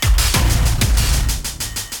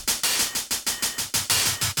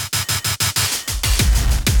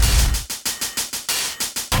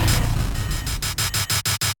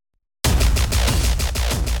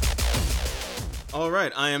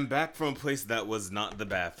right, I am back from a place that was not the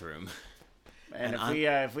bathroom. And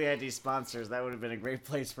if we had these sponsors, that would have been a great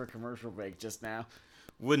place for a commercial break just now.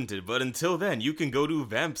 Wouldn't it? But until then, you can go to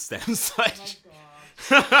Vampstam's site. Oh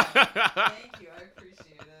my gosh. Thank you, I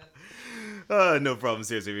appreciate it. No problem,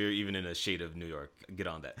 seriously, if you're even in a shade of New York, get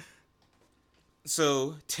on that.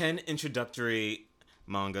 So, 10 introductory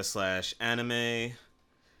manga/anime.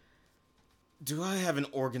 Do I have an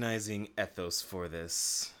organizing ethos for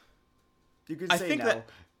this? You can I say think no.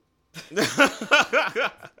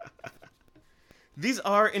 These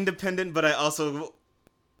are independent, but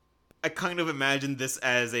I kind of imagine this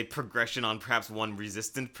as a progression on perhaps one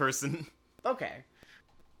resistant person. Okay.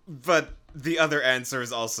 But the other answer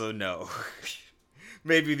is also no.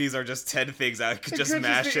 Maybe these are just 10 things I could just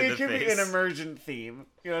mash in the face. It could be an emergent theme.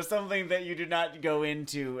 You know, something that you did not go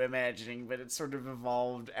into imagining, but it sort of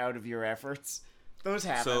evolved out of your efforts. Those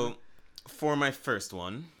happen. So, for my first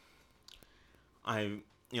one, I'm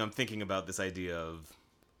thinking about this idea of,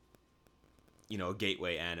 a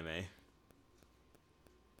gateway anime.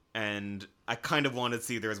 And I kind of wanted to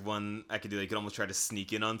see if there's one I could do that you could almost try to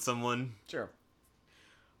sneak in on someone. Sure.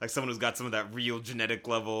 Like someone who's got some of that real genetic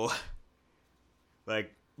level,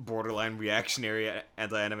 like, borderline reactionary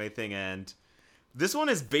anti-anime thing. And this one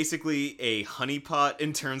is basically a honeypot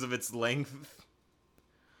in terms of its length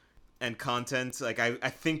and content. Like, I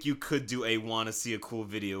think you could do a wanna see a cool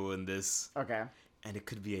video in this. Okay. And it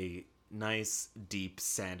could be a nice, deep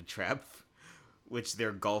sand trap, which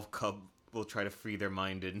their golf club will try to free their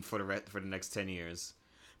mind in for the next 10 years.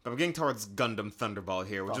 But I'm getting towards Gundam Thunderball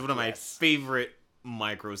here, which is one of my favorite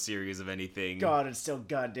micro series of anything. God, it's still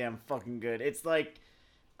goddamn fucking good. It's like,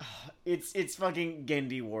 it's fucking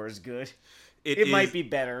Gendy Wars good. It might be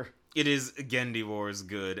better. It is Gendy Wars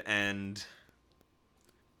good, and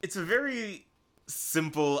it's a very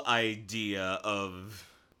simple idea of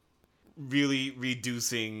really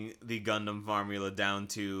reducing the Gundam formula down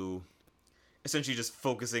to essentially just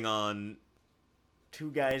focusing on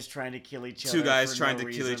two guys trying to kill each other.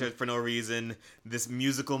 Kill each other for no reason. This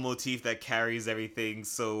musical motif that carries everything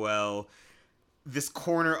so well. This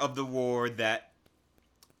corner of the war that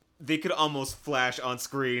they could almost flash on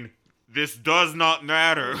screen. This does not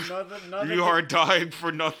matter. You are dying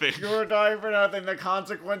for nothing. You are dying for nothing. The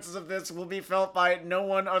consequences of this will be felt by no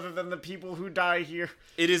one other than the people who die here.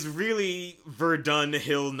 It is really Verdun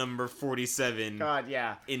Hill number 47. God,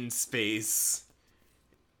 yeah. In space.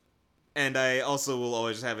 And I also will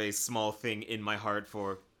always have a small thing in my heart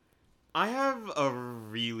for... I have a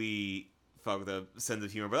really fucked up sense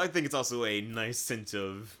of humor, but I think it's also a nice sense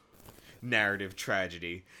of narrative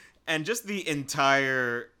tragedy. And just the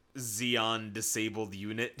entire Xeon disabled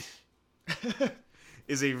unit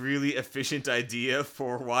is a really efficient idea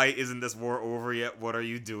for why isn't this war over yet? What are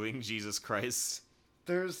you doing, Jesus Christ?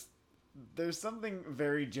 There's something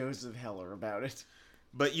very Joseph Heller about it.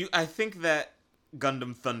 But I think that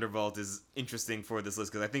Gundam Thunderbolt is interesting for this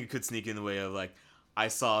list because I think it could sneak in the way of, like, I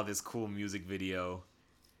saw this cool music video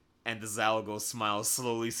and the Zalgo smile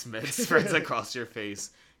slowly spreads across your face.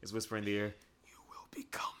 It's whispering in the ear, you will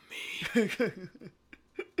become me.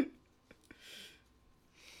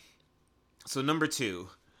 So number 2.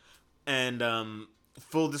 And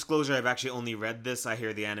full disclosure, I've actually only read this. I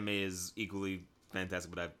hear the anime is equally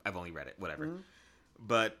fantastic, but I've only read it. Whatever. Mm-hmm.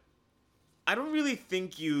 But I don't really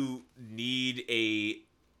think you need a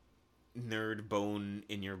nerd bone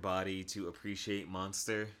in your body to appreciate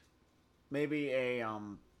Monster. Maybe a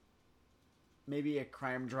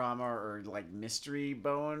crime drama or like mystery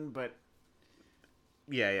bone, but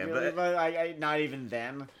yeah, really, but I not even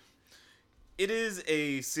then. It is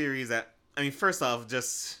a series that, I mean, first off,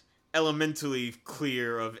 just elementally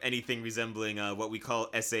clear of anything resembling what we call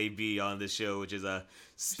SAB on this show, which is a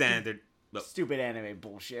standard... Stupid anime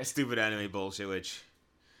bullshit. Stupid anime bullshit, which,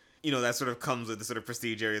 that sort of comes with the sort of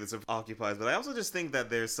prestige area that sort of occupies. But I also just think that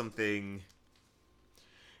there's something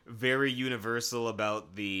very universal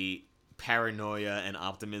about the paranoia and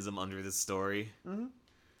optimism under this story. Mm-hmm.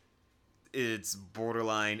 It's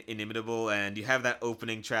borderline inimitable, and you have that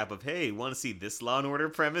opening trap of, hey, want to see this Law & Order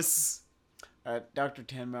premise? Dr.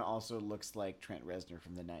 Tenma also looks like Trent Reznor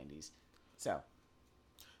from the 90s. So...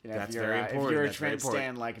 That's very important. If you're a Trent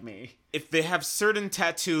stan like me. If they have certain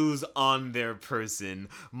tattoos on their person,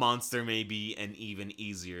 Monster may be an even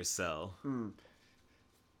easier sell. Mm.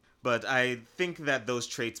 But I think that those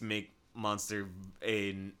traits make Monster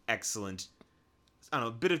an excellent,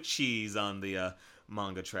 bit of cheese on the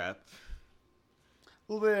manga trap.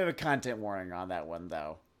 A little bit of a content warning on that one,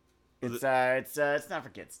 though. It's not for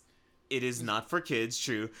kids. It is not for kids,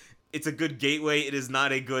 true. It's a good gateway. It is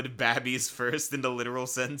not a good Babby's First in the literal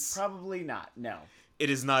sense. Probably not, no. it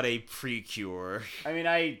is not a Precure. I mean,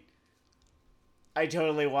 I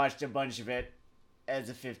totally watched a bunch of it as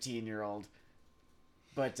a 15-year-old.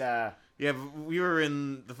 But, Yeah, but we were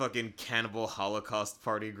in the fucking Cannibal Holocaust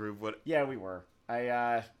party group. What? yeah, we were.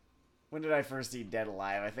 When did I first see Dead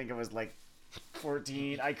Alive? I think it was like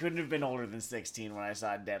 14. I couldn't have been older than 16 when I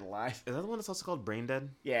saw Dead Alive. Is that the one that's also called Brain Dead?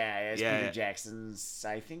 Yeah, it's Yeah, Peter yeah. Jackson's,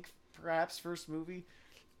 I think, perhaps first movie.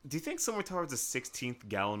 Do you think somewhere towards the 16th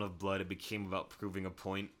gallon of blood it became about proving a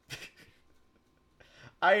point?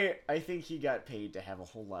 I think he got paid to have a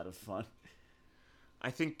whole lot of fun. I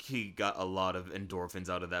think he got a lot of endorphins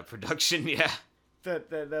out of that production, yeah.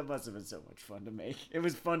 That must have been so much fun to make. It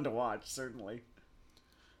was fun to watch, certainly.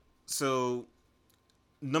 So,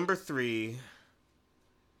 number 3,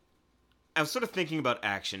 I was sort of thinking about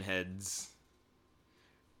action heads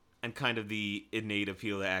and kind of the innate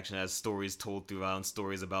appeal to action as stories told through violence,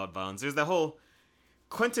 stories about violence. There's that whole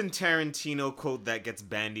Quentin Tarantino quote that gets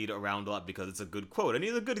bandied around a lot because it's a good quote, and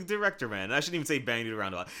he's a good director, man. I shouldn't even say bandied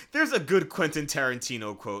around a lot. There's a good Quentin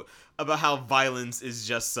Tarantino quote about how violence is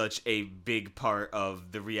just such a big part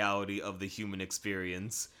of the reality of the human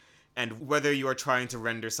experience. And whether you are trying to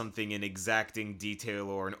render something in exacting detail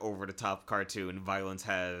or an over-the-top cartoon, violence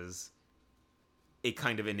has a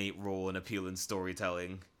kind of innate role and appeal in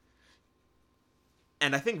storytelling.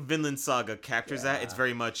 And I think Vinland Saga captures that. It's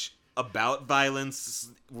very much about violence,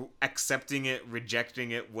 accepting it,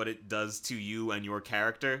 rejecting it, what it does to you and your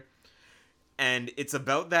character. And it's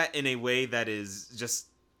about that in a way that is just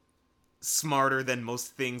smarter than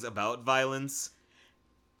most things about violence.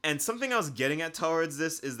 And something I was getting at towards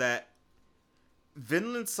this is that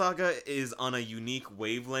Vinland Saga is on a unique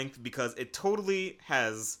wavelength because it totally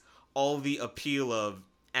has all the appeal of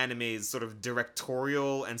anime's sort of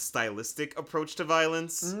directorial and stylistic approach to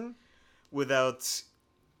violence without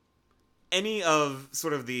any of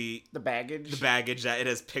sort of the baggage that it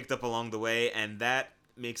has picked up along the way, and that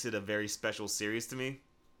makes it a very special series to me.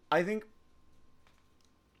 I think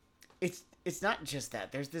it's not just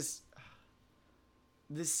that. There's this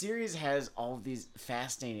series has all of these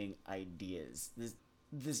fascinating ideas.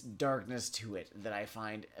 This darkness to it that I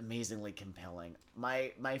find amazingly compelling.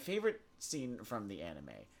 My favorite scene from the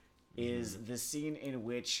anime is the scene in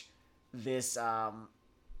which this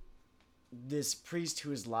priest who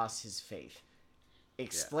has lost his faith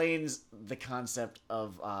explains the concept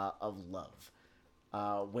of love,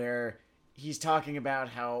 where he's talking about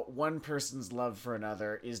how one person's love for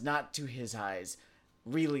another is not, to his eyes,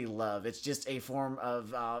 really love. It's just a form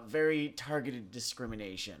of very targeted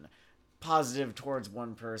discrimination, positive towards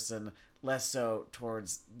one person, less so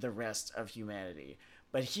towards the rest of humanity.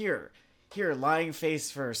 But here, lying face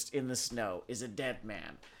first in the snow, is a dead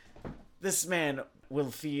man. This man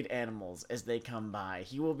will feed animals as they come by.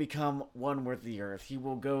 He will become one with the earth. He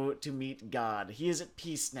will go to meet God. He is at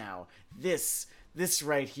peace now. This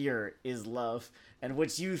right here is love. And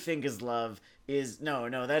what you think is love is no,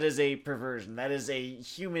 that is a perversion. That is a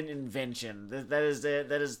human invention. That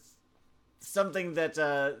is something that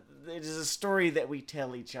it is a story that we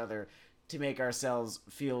tell each other to make ourselves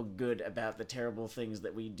feel good about the terrible things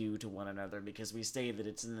that we do to one another because we say that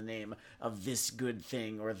it's in the name of this good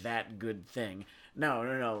thing or that good thing.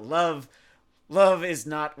 No. Love is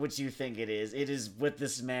not what you think it is. It is what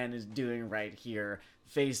this man is doing right here,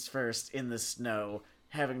 face first in the snow,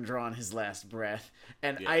 having drawn his last breath.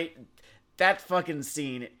 And that fucking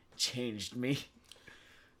scene changed me.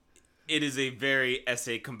 It is a very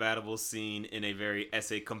essay-compatible scene in a very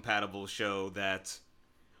essay-compatible show that...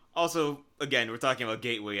 Also, again, we're talking about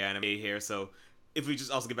gateway anime here, so if we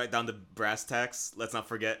just also get back down to brass tacks, let's not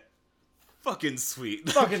forget, fucking sweet.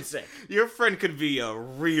 Fucking sick. Your friend could be a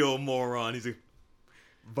real moron. He's like,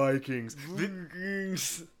 Vikings.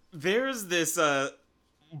 There's this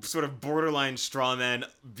sort of borderline strawman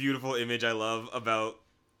beautiful image I love about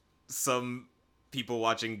some people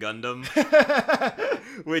watching Gundam,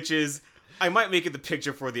 which is, I might make it the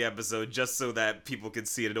picture for the episode just so that people can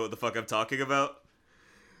see it and know what the fuck I'm talking about.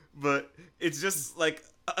 But it's just like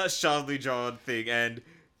a shoddily drawn thing, and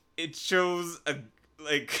it shows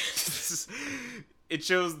it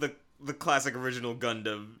shows the classic original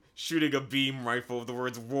Gundam shooting a beam rifle with the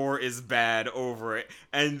words "War is bad" over it,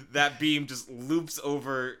 and that beam just loops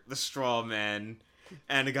over the straw man,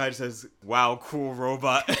 and the guy just says, "Wow, cool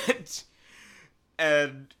robot."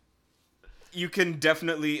 And you can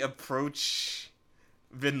definitely approach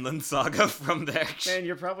Vinland Saga from there. Man,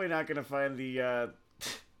 you're probably not gonna find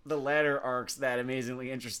the latter arcs that amazingly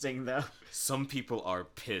interesting, though. Some people are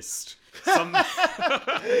pissed.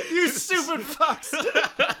 You stupid fucks!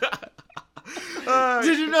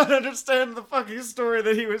 Did you not understand the fucking story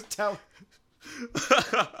that he was telling?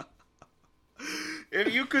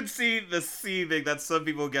 If you could see the seething that some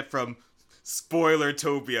people get from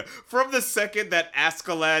Spoilertopia, from the second that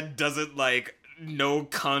Ascalon doesn't, like, no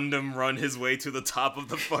condom run his way to the top of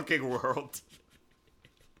the fucking world.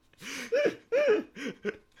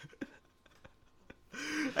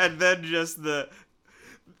 And then just the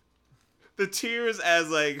tears as,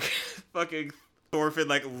 like, fucking Thorfinn,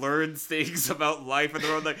 like, learns things about life in the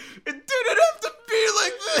world, like, it didn't have to be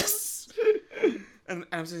like this! And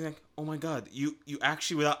I'm just like, oh my god, you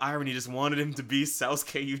actually, without irony, just wanted him to be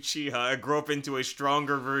Sasuke Uchiha and grow up into a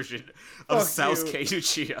stronger version of Sasuke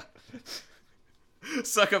Uchiha.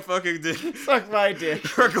 Suck a fucking dick. Suck my dick.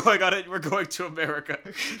 We're going on it. We're going to America.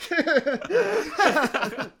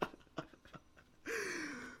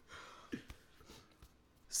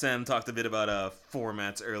 Sam talked a bit about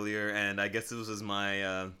formats earlier, and I guess this was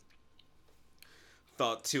my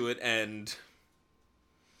thought to it, and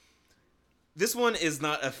this one is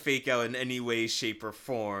not a fake out in any way, shape, or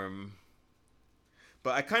form.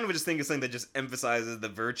 But I kind of just think it's something that just emphasizes the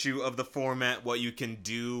virtue of the format, what you can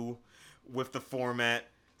do with the format.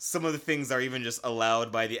 Some of the things are even just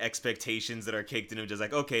allowed by the expectations that are caked into, just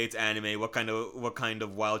like, okay, it's anime, what kind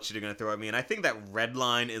of wild shit are you gonna throw at me? And I think that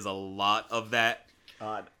Redline is a lot of that.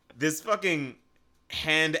 This fucking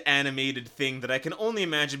hand animated thing that I can only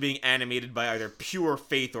imagine being animated by either pure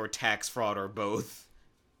faith or tax fraud or both.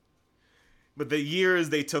 But the years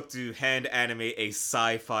they took to hand animate a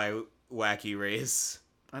sci-fi wacky race.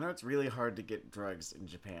 I know it's really hard to get drugs in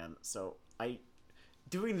Japan, so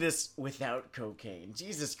doing this without cocaine.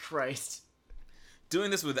 Jesus Christ.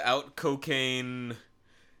 Doing this without cocaine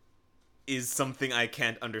is something I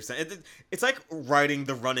can't understand. It's like riding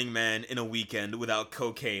the Running Man in a weekend without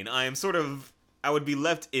cocaine. I would be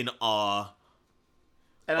left in awe.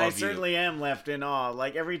 And I certainly am left in awe.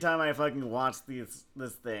 Like, every time I fucking watch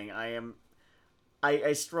this thing,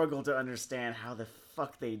 I struggle to understand how the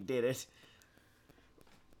fuck they did it.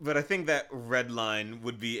 But I think that Redline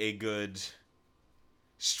would be a good,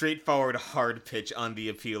 straightforward, hard pitch on the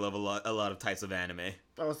appeal of a lot of types of anime.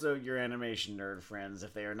 Also, your animation nerd friends,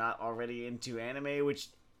 if they are not already into anime, which,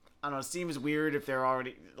 I don't know, seems weird if they're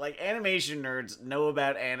already... Like, animation nerds know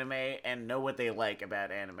about anime and know what they like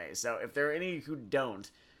about anime. So, if there are any who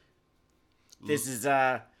don't, this is,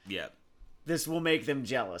 yeah. This will make them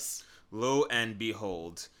jealous. Lo and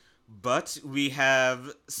behold. But we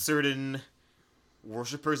have certain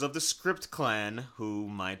worshippers of the Script Clan who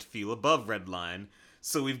might feel above Redline.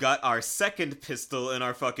 So we've got our second pistol in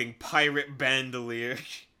our fucking pirate bandolier.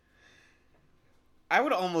 I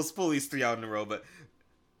would almost pull these three out in a row, but...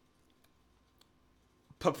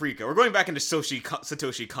 Paprika. We're going back into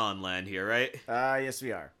Satoshi Kon land here, right? Yes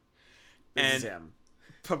we are. This is him.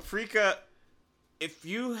 Paprika, if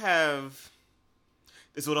you have...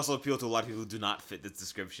 This would also appeal to a lot of people who do not fit this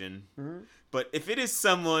description. Mm-hmm. But if it is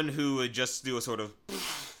someone who would just do a sort of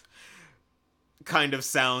kind of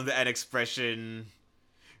sound and expression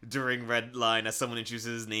during Redline as someone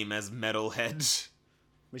introduces his name as Metalhead.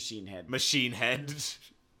 Machine Head.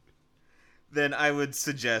 Then I would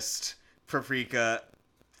suggest Paprika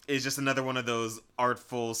is just another one of those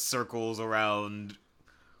artful circles around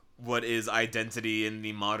what is identity in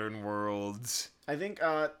the modern world. I think,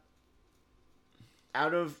 so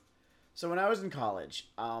when I was in college,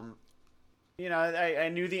 you know, I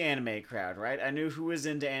knew the anime crowd, right? I knew who was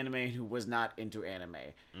into anime and who was not into anime.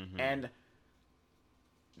 Mm-hmm. And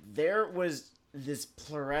there was this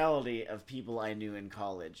plurality of people I knew in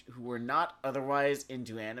college who were not otherwise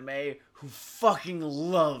into anime who fucking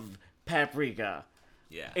love Paprika.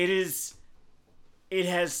 Yeah. It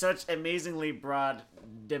has such amazingly broad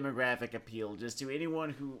demographic appeal just to anyone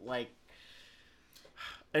who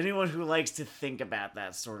likes to think about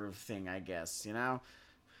that sort of thing, I guess, you know?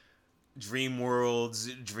 Dream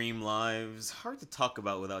worlds, dream lives. Hard to talk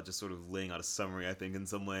about without just sort of laying out a summary, I think, in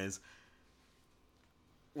some ways.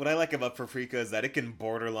 What I like about Paprika is that it can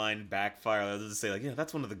borderline backfire. I'll just say, like, yeah,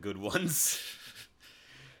 that's one of the good ones.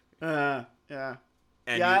 Yeah.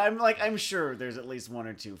 And yeah, I'm sure there's at least one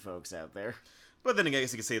or two folks out there. But then I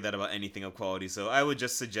guess you could say that about anything of quality, so I would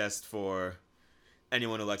just suggest for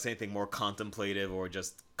anyone who likes anything more contemplative or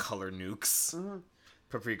just color nukes,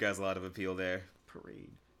 Paprika has a lot of appeal there.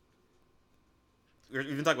 Parade. We've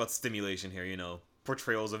been talking about stimulation here, you know,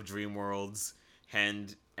 portrayals of dream worlds,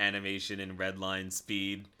 hand animation, and redline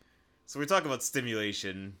speed. So we're talking about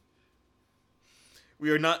stimulation. We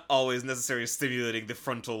are not always necessarily stimulating the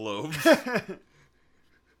frontal lobe.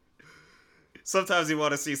 Sometimes you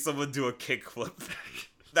want to see someone do a kickflip.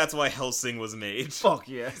 That's why Hellsing was made. Fuck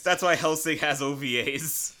yes. That's why Hellsing has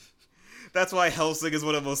OVAs. That's why Hellsing is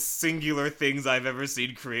one of the most singular things I've ever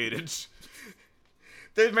seen created.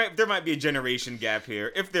 there might be a generation gap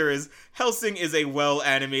here. If there is, Hellsing is a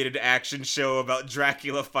well-animated action show about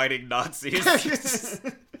Dracula fighting Nazis.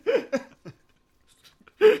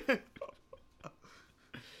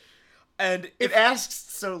 And It asks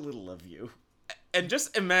so little of you. And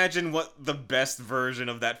just imagine what the best version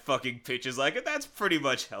of that fucking pitch is like, and that's pretty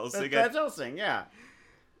much Hellsing. That's Hellsing, yeah.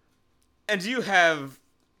 And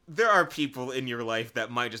there are people in your life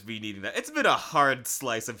that might just be needing that. It's been a hard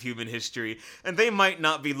slice of human history, and they might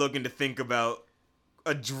not be looking to think about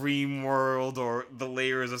a dream world or the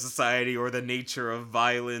layers of society or the nature of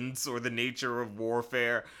violence or the nature of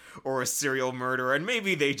warfare or a serial murderer, and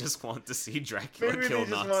maybe they just want to see Dracula Maybe kill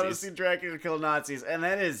they just Nazis. want to see Dracula kill Nazis, and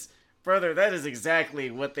that is, brother, that is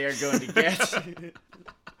exactly what they are going to get.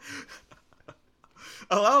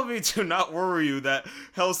 Allow me to not worry you that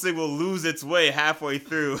Hellsing will lose its way halfway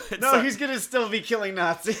through. No, he's gonna still be killing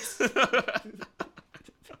Nazis.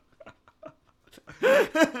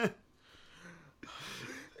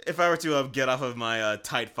 If I were to get off of my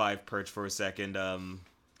tight 5 perch for a second,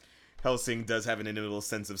 Hellsing does have an inimitable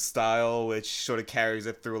sense of style, which sort of carries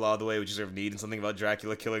it through a lot of the way, which you sort of need in something about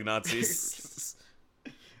Dracula killing Nazis.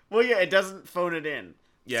 Well, yeah, it doesn't phone it in.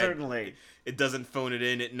 Yeah, Certainly. It doesn't phone it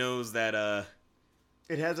in. It knows that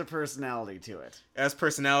It has a personality to it. as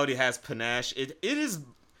personality, has panache. It is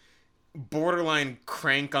borderline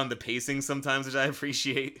crank on the pacing sometimes, which I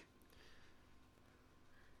appreciate.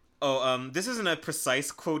 Oh, this isn't a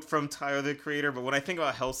precise quote from Tyler, the creator, but when I think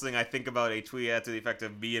about Hellsing, I think about a tweet to the effect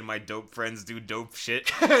of me and my dope friends do dope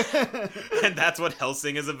shit. And that's what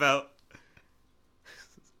Hellsing is about.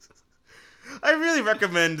 I really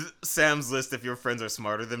recommend Sam's List if your friends are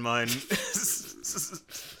smarter than mine.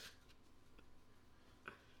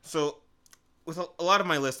 So, with a lot of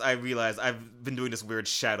my list, I realized I've been doing this weird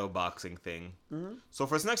shadow boxing thing. Mm-hmm. So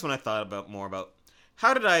for this next one, I thought more about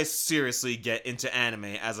how did I seriously get into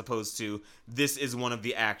anime as opposed to this is one of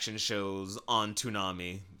the action shows on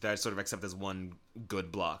Toonami that I sort of accept as one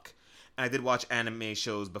good block. And I did watch anime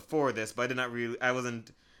shows before this, but I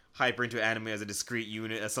wasn't hyper into anime as a discrete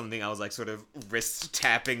unit, as something I was like sort of wrist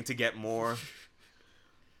tapping to get more.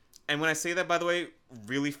 And when I say that, by the way,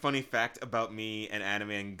 really funny fact about me and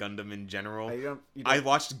anime and Gundam in general, I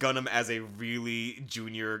watched Gundam as a really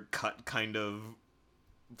junior cut kind of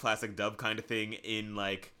plastic dub kind of thing in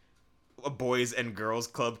like a boys and girls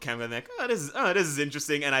club camp, and like, this is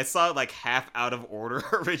interesting, and I saw it like half out of order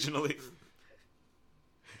originally.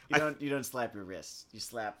 You don't slap your wrist. You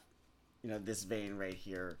slap, this vein right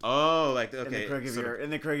here. Oh, like okay, in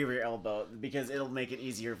the crook of your elbow, because it'll make it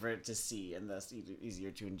easier for it to see, and thus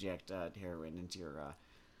easier to inject heroin into your.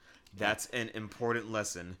 That's an important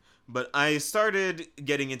lesson. But I started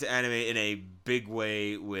getting into anime in a big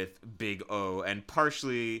way with Big O, and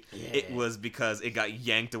partially it was because it got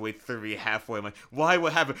yanked away from me halfway. I'm like, why?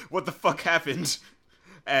 What happened? What the fuck happened?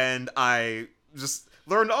 And I just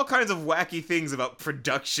learned all kinds of wacky things about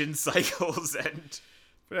production cycles and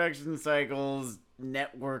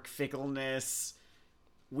network fickleness,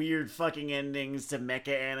 weird fucking endings to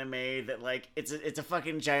mecha anime that like it's a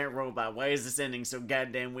fucking giant robot. Why is this ending so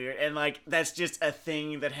goddamn weird? And like that's just a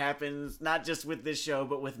thing that happens not just with this show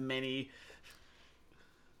but with many.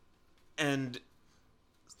 And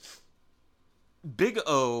Big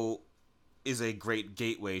O is a great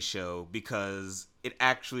gateway show because it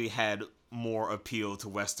actually had more appeal to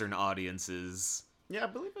Western audiences. Yeah, I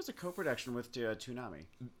believe it was a co-production with Toonami.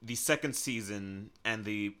 The second season and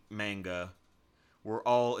the manga were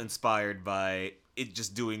all inspired by it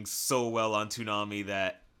just doing so well on Toonami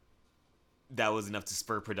that was enough to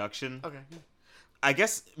spur production. Okay. I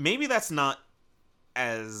guess maybe that's not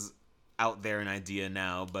as out there an idea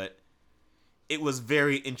now, but it was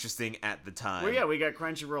very interesting at the time. Well, yeah, we got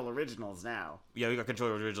Crunchyroll Originals now. Yeah, we got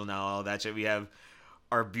Controller Original now, all that shit. We have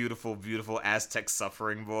our beautiful, beautiful Aztec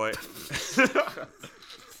Suffering Boy.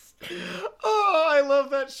 Oh, I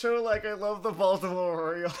love that show like I love the Baltimore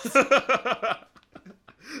Orioles.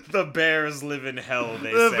 The Bears live in hell,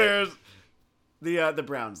 they the say. Bears. The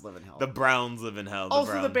Browns live in hell. The Browns live in hell.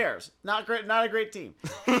 Also the Bears. Not a great team.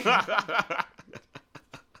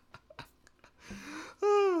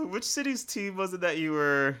 Which city's team was it that you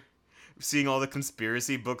were seeing all the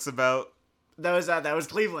conspiracy books about? That was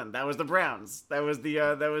Cleveland. That was the Browns. That was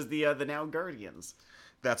the now Guardians.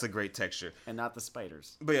 That's a great texture. And not the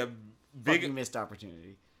Spiders. But yeah, Fucking missed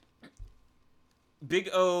opportunity. Big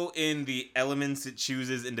O in the elements it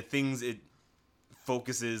chooses and the things it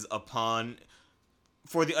focuses upon.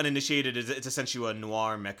 For the uninitiated, it's essentially a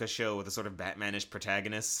noir mecha show with a sort of Batman-ish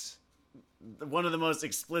protagonist. One of the most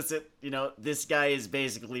explicit, this guy is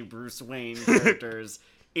basically Bruce Wayne characters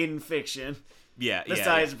in fiction. Yeah,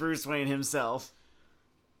 Besides Bruce Wayne himself.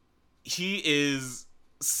 he is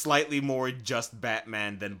slightly more just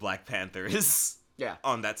Batman than Black Panther is Yeah.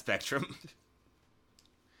 on that spectrum.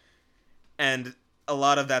 And a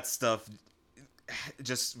lot of that stuff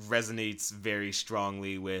just resonates very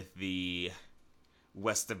strongly with the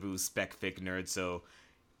Westaboo spec-fic nerd, so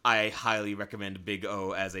I highly recommend Big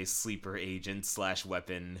O as a sleeper agent /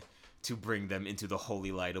 weapon to bring them into the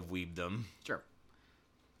holy light of weebdom. Sure.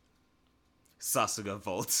 Sasuga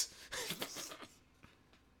Volt.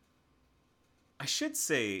 I should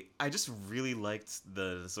say, I just really liked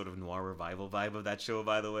the sort of noir revival vibe of that show,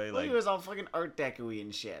 by the way. Well, Like, it was all fucking Art Deco-y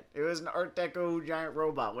and shit. It was an Art Deco giant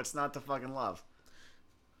robot. What's not to fucking love?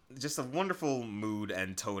 just a wonderful mood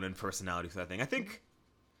and tone and personality for that thing. I think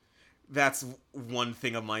that's one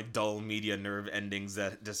thing of my dull media nerve endings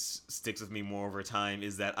that just sticks with me more over time,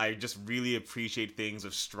 is that I just really appreciate things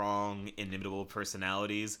with strong, inimitable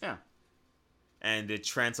personalities. Yeah. And it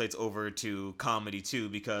translates over to comedy too,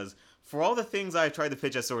 because for all the things I've tried to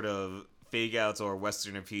pitch as sort of fake outs or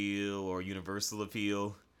Western appeal or universal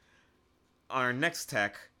appeal, our next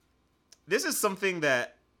tech, this is something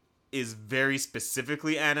that is very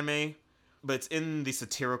specifically anime, but it's in the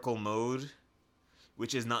satirical mode,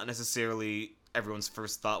 which is not necessarily everyone's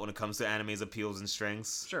first thought when it comes to anime's appeals and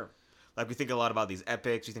strengths. Sure. Like, we think a lot about these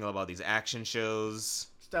epics, we think a lot about these action shows.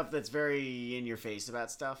 Stuff that's very in your face about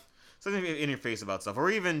stuff. Something in your face about stuff, or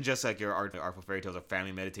even just like your artful fairy tales or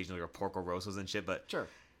family meditation or your Porco Rossos and shit, but Sure.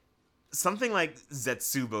 something like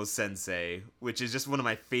Zetsubo Sensei, which is just one of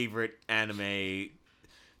my favorite anime.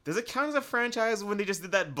 Does it count as a franchise when they just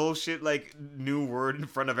did that bullshit, like, new word in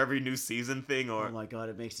front of every new season thing, or... Oh my god,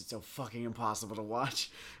 it makes it so fucking impossible to watch.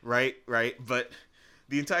 Right, but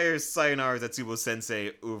the entire Sayonara Zetsubo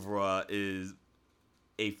Sensei oeuvre is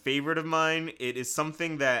a favorite of mine. It is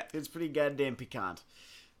something that... It's pretty goddamn piquant.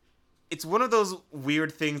 It's one of those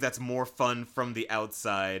weird things that's more fun from the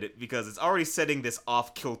outside, because it's already setting this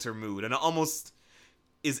off-kilter mood, and it almost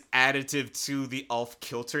is additive to the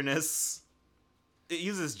off-kilterness. It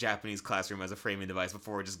uses Japanese classroom as a framing device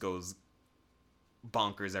before it just goes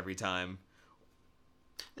bonkers every time.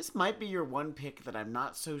 This might be your one pick that I'm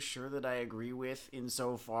not so sure that I agree with,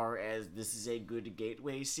 insofar as this is a good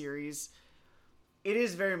gateway series. It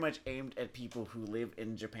is very much aimed at people who live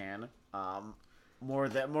in Japan, more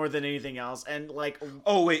than anything else. And like,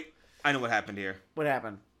 Oh wait, I know what happened here. what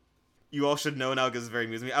happened? You all should know now because it's very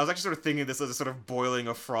amusing me. I was actually sort of thinking of this as a sort of boiling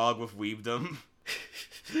a frog with weebdom.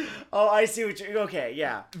 Oh, I see what you. Okay,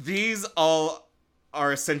 yeah. These all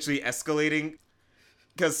are essentially escalating.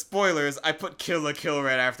 Because, spoilers, I put Kill la Kill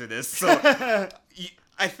right after this. So,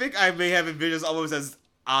 I think I may have envisioned almost as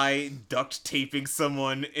I duct taping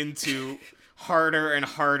someone into harder and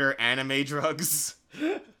harder anime drugs.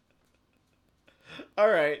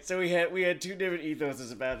 Alright, so we had two different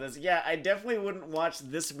ethoses about this. Yeah, I definitely wouldn't watch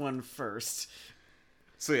this one first.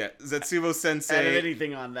 So yeah, Zetsubo Sensei. Out of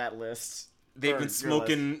anything on that list. They've Or been your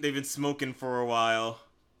smoking. list. They've been smoking for a while.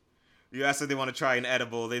 You ask if they want to try an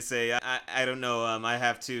edible. They say, I don't know. I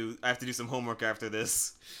have to do some homework after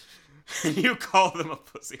this. And you call them a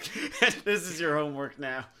pussy. This is your homework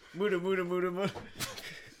now. Muda muda muda muda.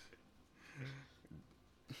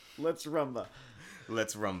 Let's rumba.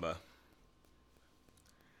 Let's rumba.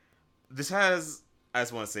 This has, I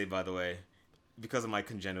just want to say, by the way, because of my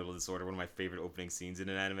congenital disorder, one of my favorite opening scenes in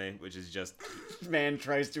an anime, which is just Man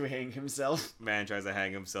tries to hang himself. man tries to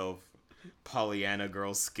hang himself. Pollyanna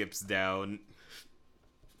girl skips down.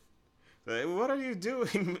 Like, what are you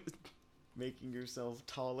doing? Making yourself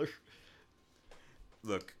taller.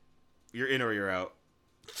 Look, you're in or you're out.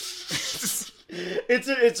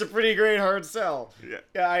 It's a pretty great hard sell. Yeah.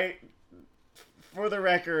 Yeah, for the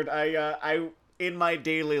record, I in my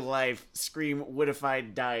daily life scream "What if I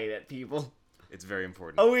died" at people. It's very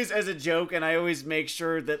important. Always as a joke, and I always make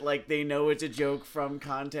sure that like they know it's a joke from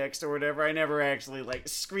context or whatever. I never actually like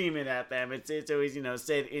scream it at them. It's always, you know,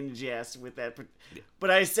 said in jest with that. Yeah. But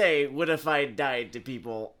I say "What if I died" to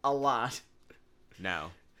people a lot.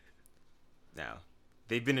 Now,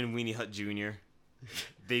 they've been in Weenie Hut Jr.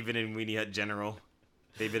 They've been in Weenie Hut General.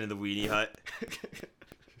 They've been in the Weenie Hut.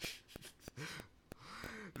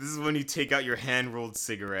 This is when you take out your hand-rolled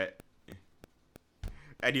cigarette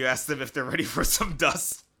and you ask them if they're ready for some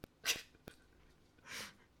dust.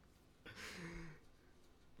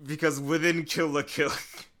 Because within Kill la Kill...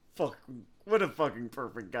 Fuck, what a fucking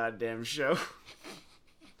perfect goddamn show.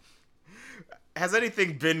 Has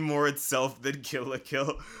anything been more itself than Kill la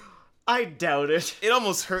Kill? I doubt it. It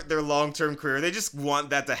almost hurt their long-term career. They just want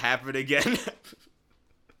that to happen again.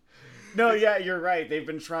 No, yeah, you're right. They've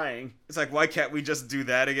been trying. It's like, why can't we just do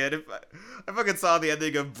that again? If I fucking saw the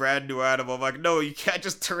ending of Brand New Animal, I'm like, no, you can't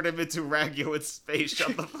just turn him into Ragyo in space.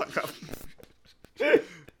 Shut the fuck up.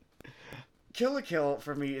 Kill la Kill,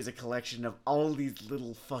 for me, is a collection of all these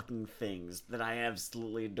little fucking things that I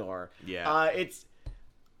absolutely adore. Yeah.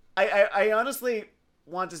 I honestly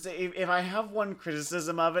want to say, if I have one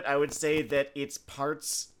criticism of it, I would say that its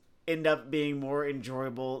parts end up being more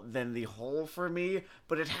enjoyable than the whole for me,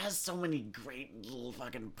 but it has so many great little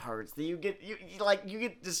fucking parts that you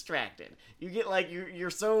get distracted. You get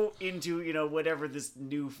you're so into, whatever this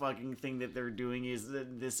new fucking thing that they're doing is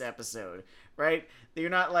this episode, right? That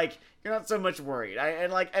you're not so much worried.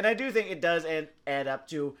 I do think it does add up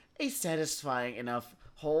to a satisfying enough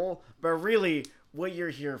whole, but really what you're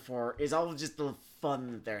here for is all just the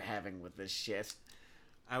fun that they're having with this shit.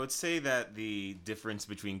 I would say that the difference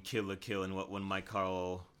between Kill la Kill and what one might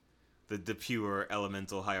call the pure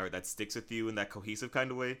elemental high art that sticks with you in that cohesive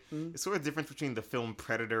kind of way is sort of different between the film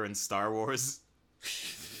Predator and Star Wars.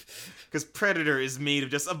 Because Predator is made of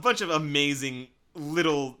just a bunch of amazing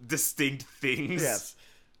little distinct things. Yes.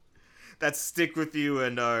 That stick with you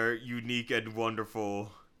and are unique and wonderful.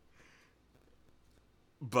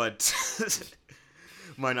 But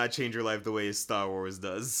might not change your life the way Star Wars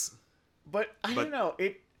does. But I don't know.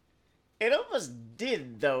 It almost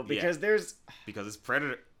did though, because because it's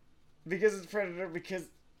Predator. Because it's Predator. Because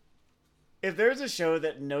if there's a show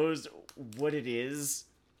that knows what it is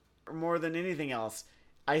more than anything else,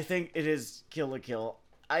 I think it is Kill la Kill.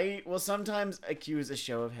 I will sometimes accuse a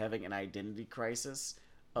show of having an identity crisis,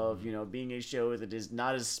 of being a show that is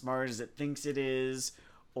not as smart as it thinks it is,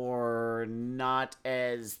 or not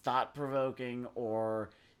as thought provoking,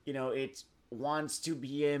 or it wants to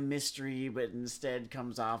be a mystery but instead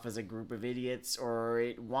comes off as a group of idiots, or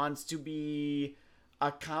it wants to be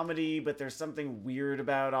a comedy but there's something weird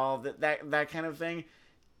about all that kind of thing.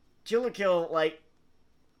 Kill la Kill,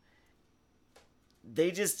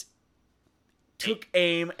 they just took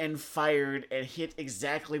aim and fired and hit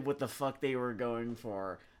exactly what the fuck they were going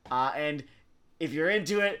for. And if you're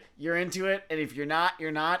into it, you're into it, and if you're not,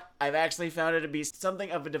 you're not. I've actually found it to be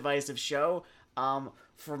something of a divisive show.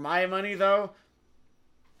 For my money, though,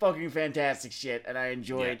 fucking fantastic shit, and I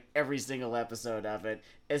enjoyed every single episode of it,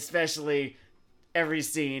 especially every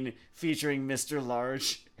scene featuring Mr.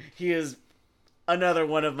 Large. He is another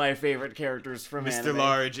one of my favorite characters from anime. Mr.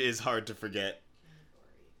 Large is hard to forget.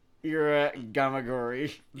 Ira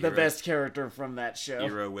Gamagori, the best character from that show.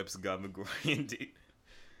 Ira whips Gamagori, indeed.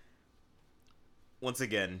 Once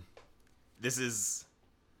again, this is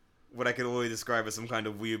what I could only describe as some kind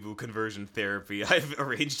of weeaboo conversion therapy I've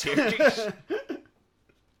arranged here.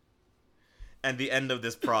 And the end of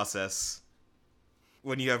this process,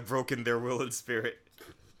 when you have broken their will and spirit,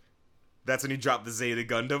 that's when you drop the Zeta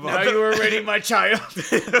Gundam on Now you are ready, my child.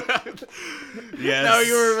 Yes. Now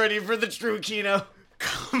you are ready for the true Kino.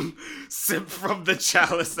 Come, sip from the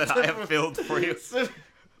chalice that I have filled for you. Sip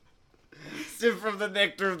from the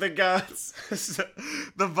nectar of the gods.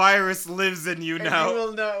 The virus lives in you now. You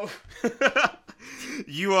will know.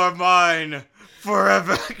 You are mine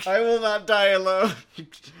forever. I will not die alone,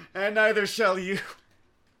 and neither shall you.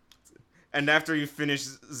 And after you finish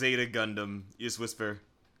Zeta Gundam, you just whisper,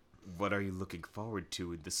 "What are you looking forward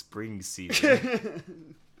to in the spring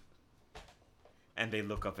season?" And they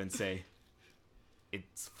look up and say,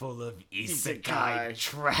 "It's full of isekai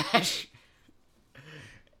trash."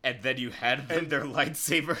 And then you hand them their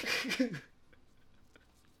lightsaber.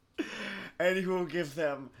 And you will give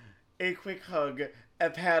them a quick hug, a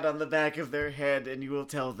pat on the back of their head, and you will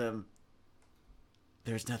tell them,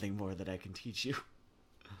 "There's nothing more that I can teach you."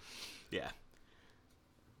 Yeah.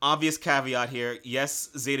 Obvious caveat here. Yes,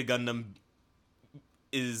 Zeta Gundam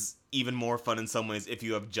is even more fun in some ways if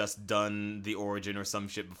you have just done the origin or some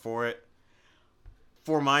shit before it.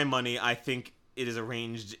 For my money, I think it is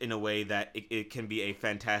arranged in a way that it can be a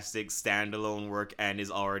fantastic standalone work and is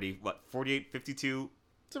already, 48, 52?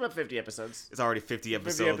 It's about 50 episodes. It's already 50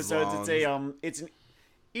 episodes 50 episodes. long. It's an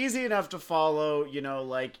easy enough to follow,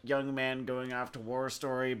 like young man going off to war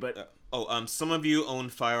story, but... Some of you own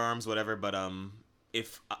firearms, whatever, but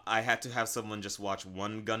if I had to have someone just watch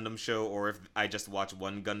one Gundam show, or if I just watch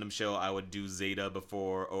one Gundam show, I would do Zeta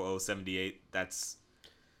before 0078.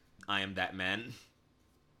 I am that man.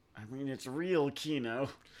 I mean, it's real Kino.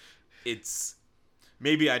 It's...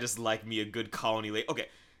 Maybe I just like me a good colony Okay.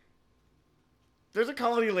 There's a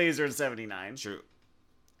colony laser in 79. True.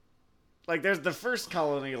 There's the first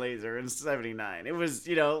colony laser in 79. It was,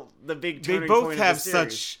 the big turning They point both of the have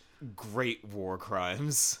series. such great war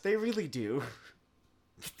crimes. They really do.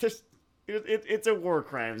 It's a war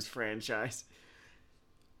crimes franchise.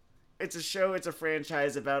 It's a show, it's a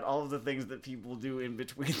franchise about all of the things that people do in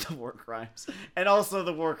between the war crimes. And also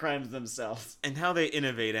the war crimes themselves. And how they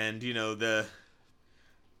innovate, and, the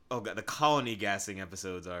colony gassing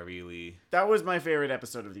episodes are really... That was my favorite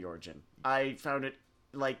episode of The Origin. I found it,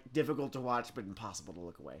 difficult to watch, but impossible to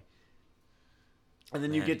look away. And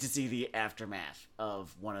then you get to see the aftermath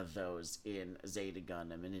of one of those in Zeta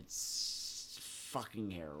Gundam, and it's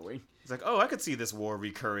fucking harrowing. It's like, I could see this war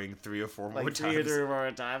recurring 3 or 4 more times. 3 or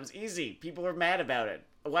 4 times. Easy. People are mad about it.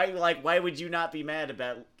 Why would you not be mad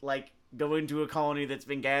about, going to a colony that's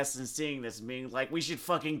been gassed and seeing this and being like, we should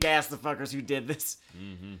fucking gas the fuckers who did this?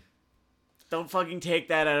 Mm-hmm. Don't fucking take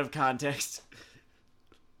that out of context.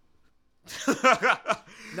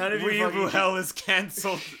 None of you Weeaboo Hell is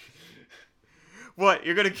cancelled. What,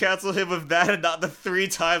 you're gonna cancel him with that and not the 3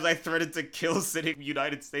 times I threatened to kill sitting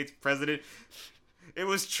United States president? It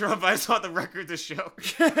was Trump, I just want the record to show.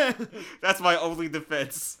 That's my only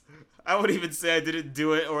defense. I wouldn't even say I didn't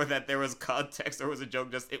do it or that there was context or it was a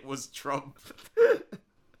joke, just it was Trump.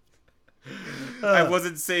 I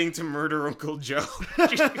wasn't saying to murder Uncle Joe.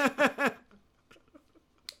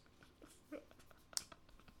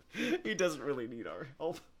 He doesn't really need our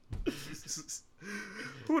help.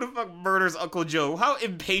 Who the fuck murders Uncle Joe? How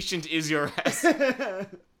impatient is your ass?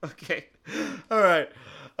 Okay. Alright.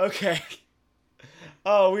 Okay.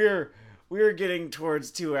 Oh, we're getting towards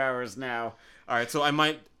 2 hours now. Alright, so I'm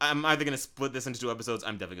either gonna split this into 2 episodes.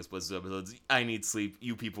 I'm definitely gonna split 2 episodes. I need sleep.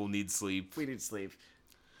 You people need sleep. We need sleep.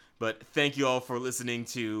 But thank you all for listening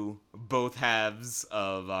to both halves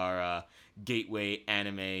of our Gateway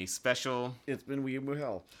Anime special. It's been Weeaboo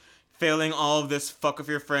Hell. Failing all of this, fuck with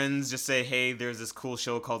your friends. Just say, hey, there's this cool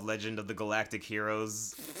show called Legend of the Galactic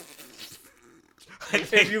Heroes.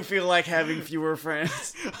 If you feel like having fewer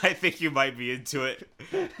friends. I think you might be into it.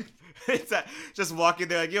 It's just walking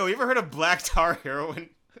there like, yo, you ever heard of black tar heroin?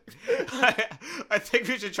 I think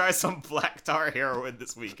we should try some black tar heroin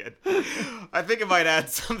this weekend. I think it might add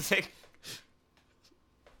something.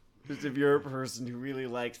 Just if you're a person who really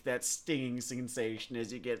likes that stinging sensation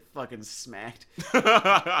as you get fucking smacked.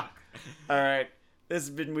 Alright, this has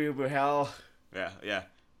been Weeaboo Hell. Yeah. You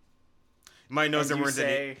might notice there weren't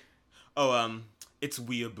any... it's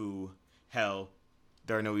Weeaboo Hell.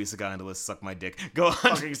 There are no isekai on the list. Suck my dick. Go on.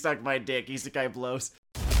 Fucking suck my dick. Isekai blows.